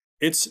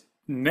 Its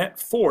net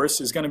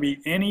force is going to be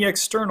any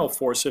external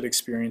force it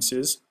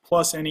experiences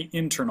plus any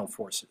internal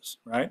forces,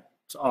 right?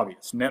 It's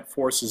obvious. Net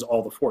force is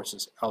all the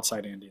forces,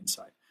 outside and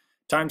inside.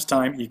 Times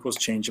time equals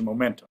change in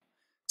momentum.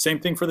 Same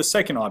thing for the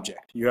second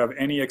object. You have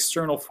any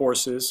external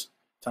forces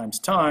times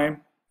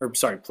time,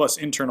 plus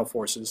internal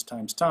forces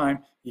times time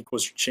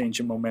equals change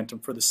in momentum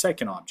for the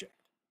second object.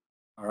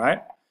 All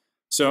right?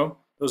 So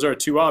those are our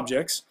two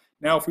objects.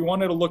 Now, if we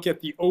wanted to look at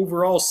the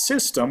overall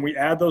system, we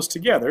add those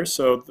together.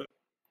 So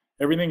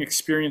everything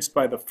experienced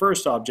by the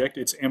first object,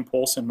 its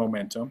impulse and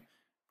momentum,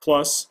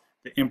 plus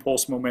the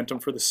impulse momentum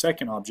for the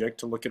second object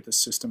to look at the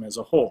system as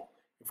a whole.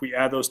 If we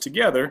add those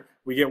together,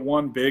 we get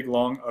one big,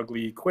 long,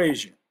 ugly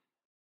equation.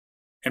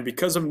 And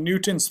because of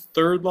Newton's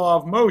third law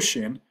of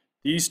motion,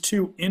 these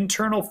two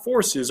internal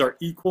forces are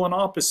equal and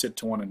opposite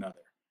to one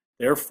another.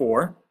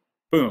 Therefore,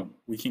 boom,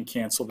 we can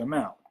cancel them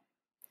out.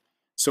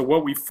 So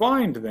what we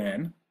find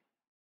then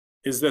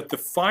is that the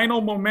final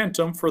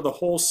momentum for the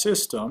whole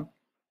system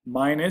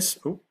minus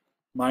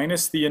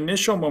the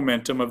initial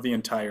momentum of the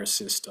entire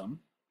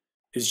system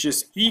is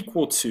just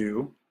equal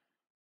to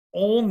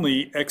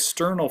only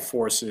external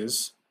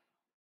forces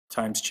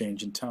times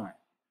change in time.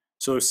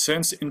 So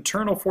since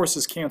internal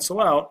forces cancel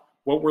out,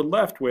 what we're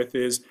left with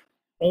is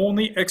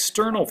only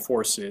external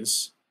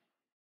forces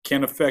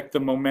can affect the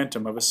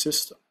momentum of a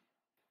system.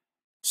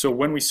 So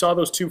when we saw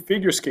those two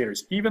figure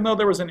skaters, even though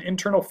there was an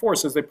internal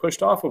force as they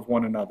pushed off of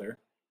one another,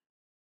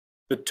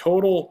 the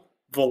total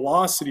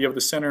velocity of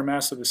the center of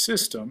mass of the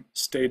system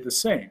stayed the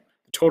same.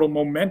 The total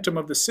momentum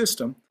of the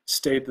system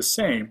stayed the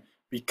same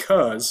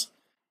because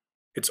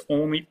it's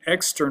only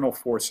external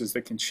forces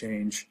that can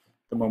change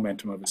the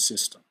momentum of a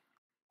system.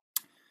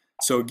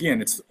 So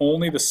again, it's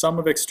only the sum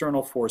of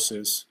external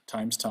forces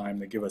times time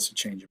that give us a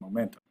change in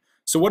momentum.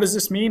 So what does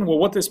this mean? Well,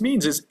 what this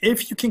means is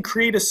if you can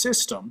create a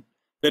system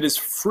that is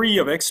free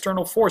of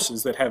external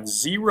forces, that have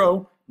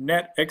zero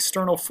net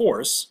external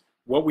force,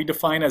 what we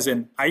define as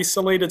an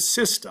isolated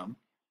system,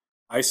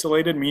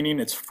 isolated meaning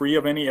it's free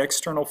of any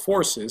external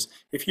forces.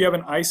 If you have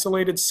an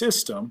isolated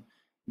system,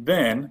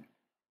 then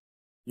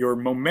your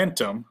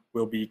momentum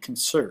will be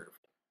conserved.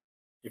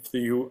 If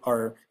you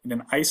are in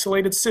an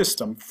isolated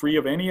system, free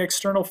of any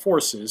external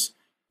forces,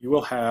 you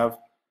will have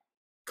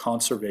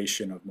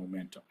conservation of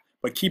momentum.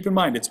 But keep in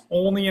mind, it's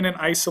only in an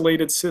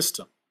isolated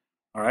system.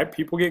 All right,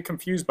 people get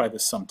confused by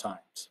this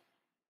sometimes.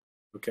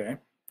 Okay,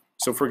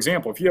 so for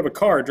example, if you have a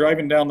car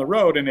driving down the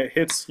road and it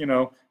hits,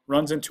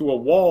 runs into a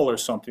wall or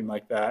something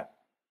like that,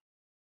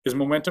 is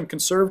momentum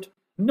conserved?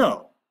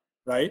 No,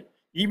 right?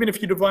 Even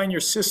if you define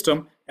your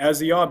system as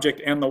the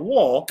object and the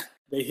wall,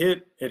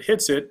 it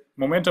hits it,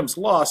 momentum's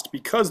lost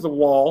because the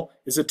wall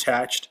is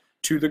attached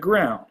to the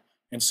ground.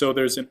 And so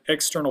there's an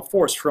external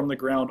force from the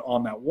ground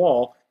on that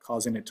wall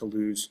causing it to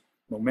lose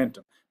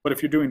momentum. But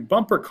if you're doing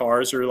bumper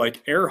cars or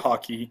like air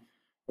hockey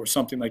or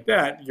something like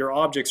that, your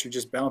objects are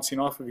just bouncing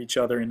off of each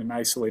other in an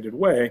isolated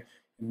way.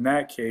 In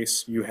that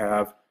case, you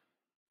have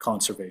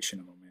conservation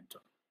of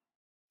momentum.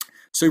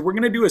 So we're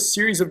going to do a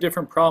series of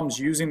different problems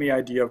using the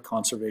idea of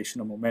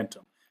conservation of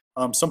momentum.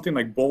 Something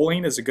like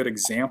bowling is a good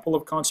example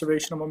of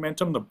conservation of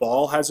momentum. The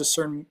ball has a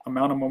certain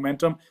amount of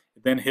momentum.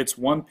 It then hits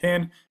one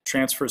pin,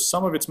 transfers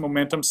some of its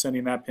momentum,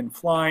 sending that pin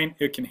flying.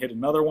 It can hit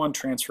another one,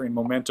 transferring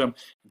momentum.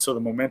 And so the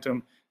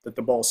momentum that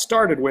the ball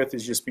started with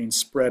is just being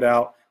spread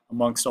out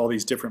amongst all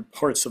these different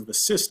parts of the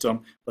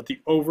system. But the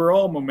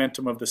overall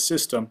momentum of the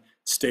system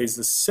stays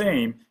the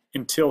same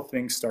until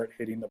things start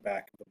hitting the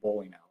back of the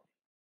bowling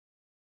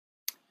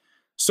alley.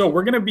 So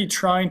we're going to be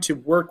trying to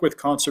work with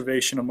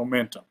conservation of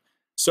momentum.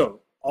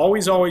 So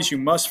always, you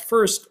must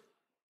first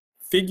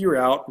figure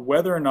out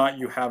whether or not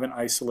you have an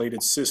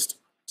isolated system.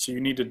 So you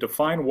need to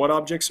define what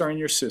objects are in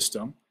your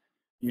system.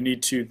 You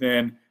need to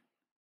then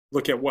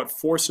look at what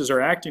forces are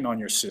acting on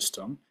your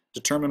system,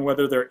 determine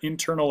whether they're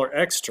internal or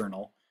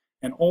external,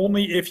 and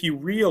only if you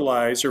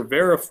realize or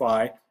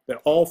verify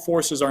that all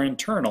forces are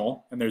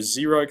internal and there's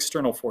zero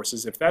external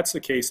forces, if that's the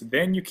case,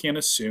 then you can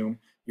assume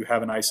you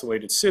have an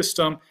isolated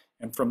system,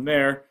 and from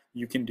there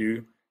you can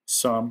do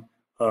sum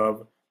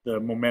of the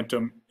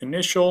momentum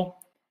initial,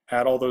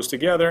 add all those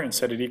together and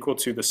set it equal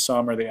to the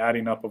sum or the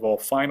adding up of all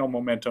final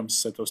momentums,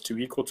 set those two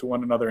equal to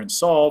one another and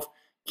solve,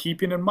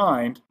 keeping in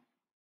mind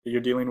that you're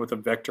dealing with a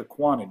vector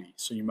quantity,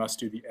 so you must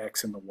do the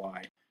x and the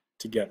y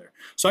together.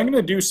 So I'm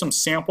going to do some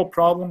sample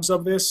problems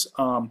of this.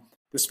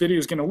 This video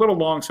is getting a little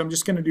long, so I'm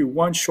just going to do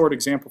one short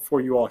example for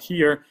you all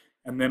here,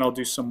 and then I'll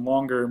do some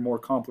longer, more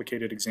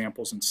complicated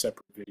examples in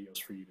separate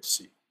videos for you to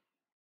see.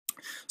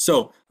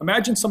 So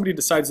imagine somebody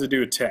decides to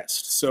do a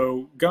test.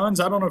 So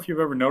guns, I don't know if you've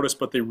ever noticed,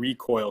 but they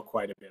recoil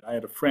quite a bit. I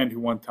had a friend who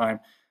one time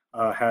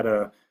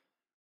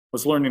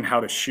was learning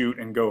how to shoot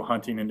and go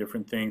hunting and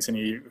different things, and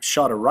he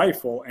shot a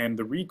rifle and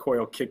the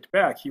recoil kicked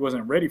back. He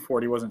wasn't ready for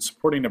it. He wasn't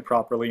supporting it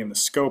properly, and the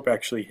scope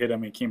actually hit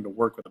him. He came to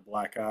work with a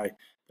black eye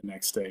the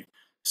next day,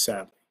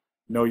 sadly.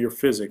 Know your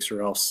physics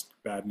or else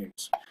bad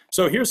news.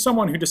 So here's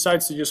someone who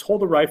decides to just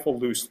hold a rifle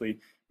loosely.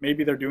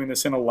 Maybe they're doing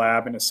this in a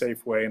lab in a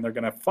safe way, and they're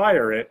going to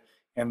fire it,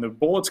 and the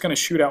bullet's going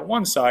to shoot out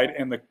one side,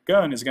 and the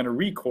gun is going to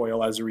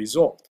recoil as a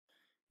result.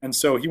 And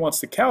so he wants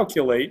to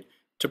calculate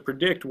to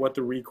predict what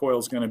the recoil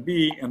is going to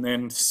be, and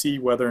then see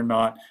whether or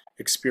not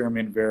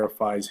experiment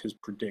verifies his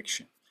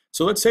prediction.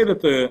 So let's say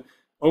that the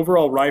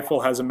overall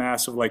rifle has a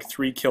mass of like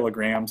 3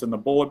 kilograms, and the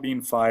bullet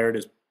being fired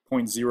is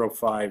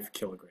 0.05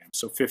 kilograms,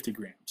 so 50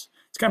 grams.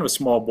 It's kind of a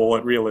small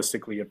bullet.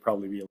 Realistically, it'd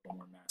probably be a little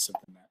more massive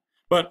than that,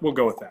 but we'll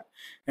go with that.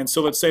 And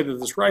so let's say that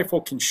this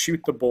rifle can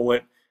shoot the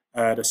bullet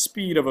at a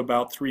speed of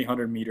about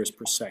 300 meters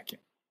per second.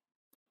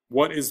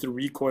 What is the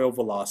recoil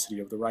velocity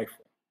of the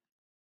rifle?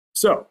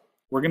 So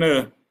we're going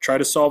to try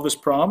to solve this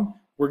problem.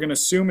 We're going to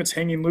assume it's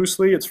hanging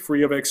loosely. It's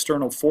free of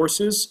external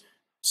forces.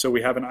 So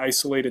we have an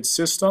isolated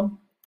system.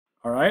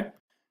 All right.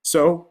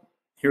 So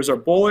here's our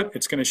bullet.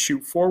 It's going to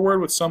shoot forward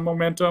with some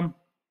momentum.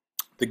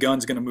 The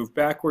gun's going to move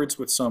backwards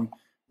with some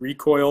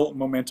recoil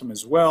momentum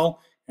as well.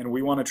 And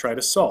we want to try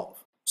to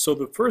solve. So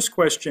the first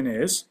question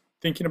is,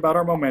 thinking about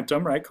our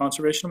momentum, right?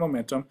 Conservation of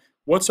momentum.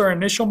 What's our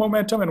initial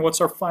momentum and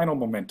what's our final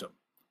momentum?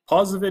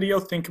 Pause the video,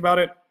 think about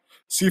it,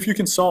 see if you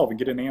can solve and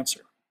get an answer.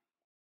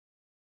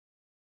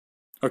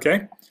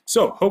 Okay,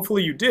 so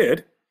hopefully you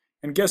did.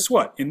 And guess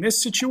what? In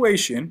this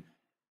situation,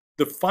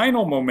 the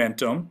final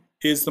momentum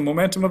is the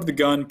momentum of the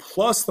gun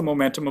plus the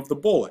momentum of the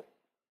bullet.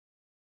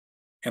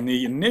 And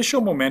the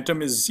initial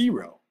momentum is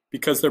 0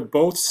 because they're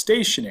both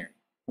stationary.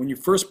 When you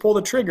first pull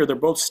the trigger, they're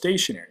both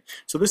stationary.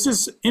 So this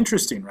is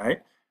interesting,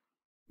 right?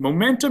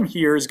 Momentum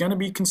here is going to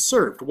be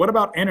conserved. What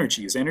about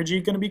energy? Is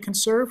energy going to be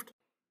conserved?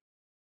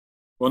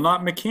 Well,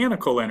 not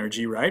mechanical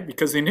energy, right?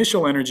 Because the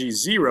initial energy is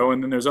 0,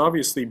 and then there's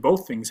obviously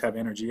both things have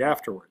energy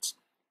afterwards.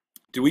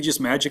 Do we just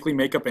magically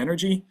make up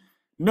energy?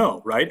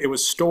 No, right? It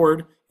was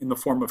stored in the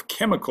form of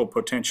chemical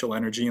potential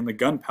energy in the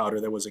gunpowder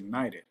that was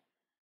ignited.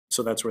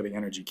 So that's where the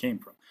energy came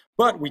from.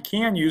 But we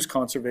can use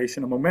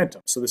conservation of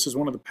momentum. So this is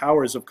one of the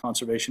powers of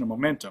conservation of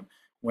momentum,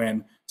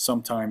 when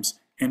sometimes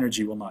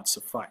energy will not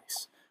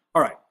suffice.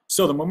 All right,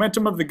 so the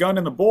momentum of the gun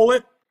and the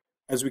bullet,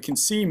 as we can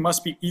see,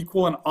 must be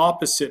equal and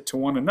opposite to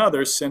one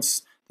another,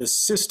 since the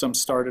system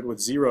started with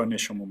zero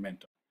initial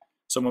momentum.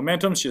 So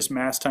momentum is just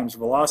mass times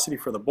velocity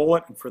for the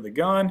bullet and for the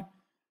gun.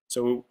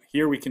 So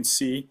here we can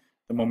see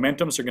the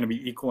momentums are going to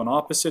be equal and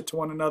opposite to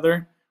one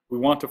another. We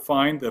want to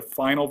find the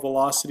final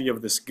velocity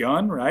of this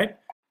gun, right?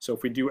 So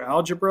if we do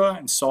algebra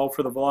and solve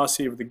for the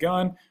velocity of the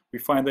gun, we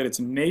find that it's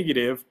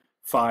negative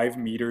 5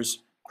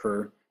 meters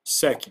per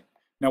second.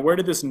 Now, where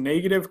did this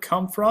negative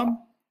come from?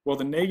 Well,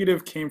 the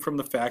negative came from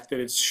the fact that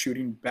it's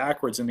shooting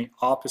backwards in the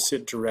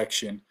opposite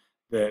direction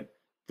that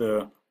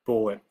the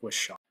bullet was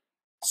shot.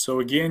 So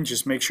again,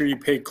 just make sure you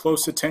pay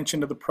close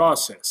attention to the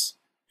process.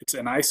 It's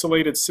an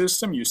isolated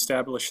system. You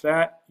establish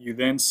that. You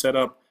then set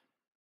up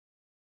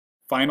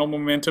final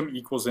momentum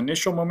equals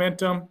initial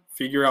momentum.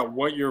 Figure out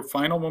what your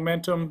final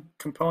momentum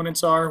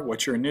components are,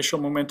 what your initial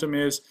momentum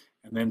is,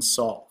 and then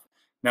solve.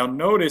 Now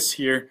notice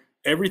here,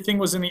 everything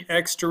was in the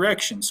x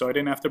direction, so I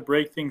didn't have to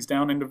break things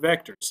down into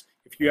vectors.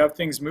 If you have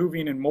things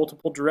moving in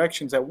multiple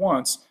directions at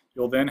once,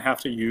 you'll then have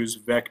to use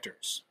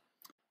vectors.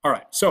 All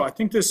right, so I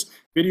think this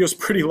video is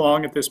pretty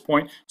long at this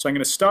point, so I'm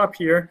going to stop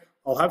here.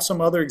 I'll have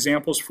some other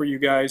examples for you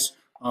guys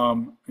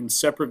in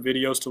separate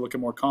videos to look at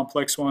more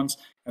complex ones,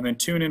 and then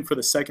tune in for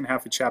the second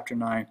half of Chapter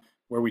 9,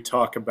 where we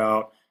talk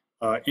about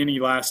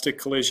inelastic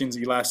collisions,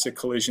 elastic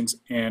collisions,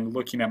 and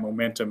looking at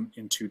momentum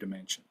in 2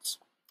 dimensions.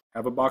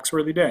 Have a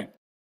box-worthy day.